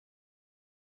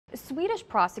Swedish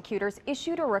prosecutors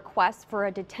issued a request for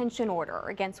a detention order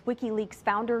against WikiLeaks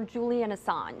founder Julian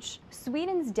Assange.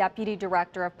 Sweden's Deputy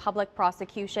Director of Public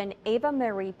Prosecution,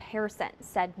 Eva-Marie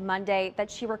said Monday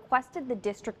that she requested the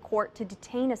district court to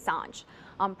detain Assange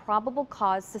on probable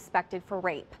cause suspected for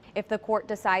rape. If the court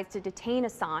decides to detain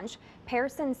Assange,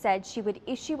 Persson said she would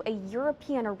issue a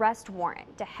European arrest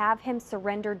warrant to have him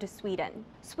surrendered to Sweden.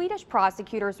 Swedish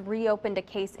prosecutors reopened a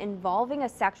case involving a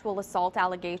sexual assault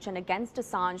allegation against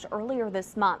Assange earlier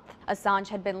this month. Assange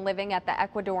had been living at the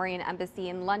Ecuadorian embassy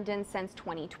in London since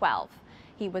 2012.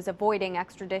 He was avoiding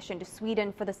extradition to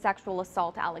Sweden for the sexual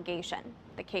assault allegation.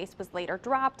 The case was later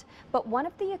dropped, but one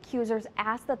of the accusers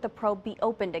asked that the probe be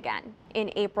opened again.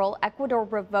 In April, Ecuador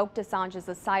revoked Assange's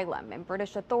asylum, and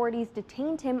British authorities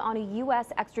detained him on a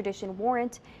U.S. extradition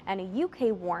warrant and a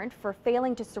U.K. warrant for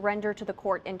failing to surrender to the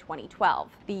court in 2012.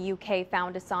 The U.K.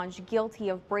 found Assange guilty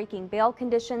of breaking bail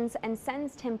conditions and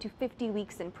sentenced him to 50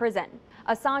 weeks in prison.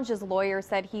 Assange's lawyer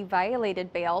said he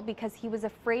violated bail because he was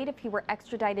afraid if he were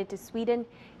extradited to Sweden,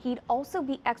 he'd also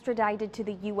be extradited to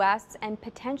the U.S. and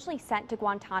potentially sent to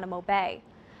Guantanamo Bay.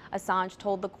 Assange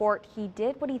told the court he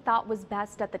did what he thought was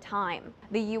best at the time.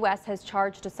 The U.S. has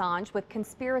charged Assange with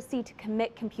conspiracy to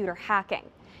commit computer hacking.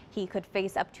 He could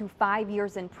face up to 5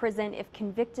 years in prison if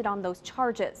convicted on those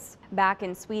charges. Back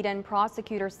in Sweden,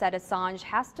 prosecutors said Assange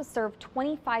has to serve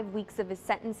 25 weeks of his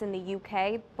sentence in the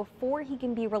UK before he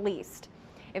can be released.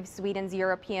 If Sweden's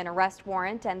European arrest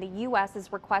warrant and the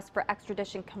U.S.'s request for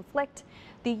extradition conflict,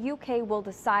 the U.K. will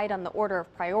decide on the order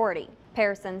of priority.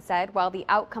 Persson said while the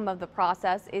outcome of the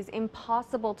process is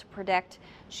impossible to predict,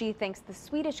 she thinks the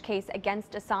Swedish case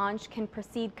against Assange can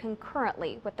proceed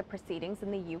concurrently with the proceedings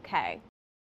in the U.K.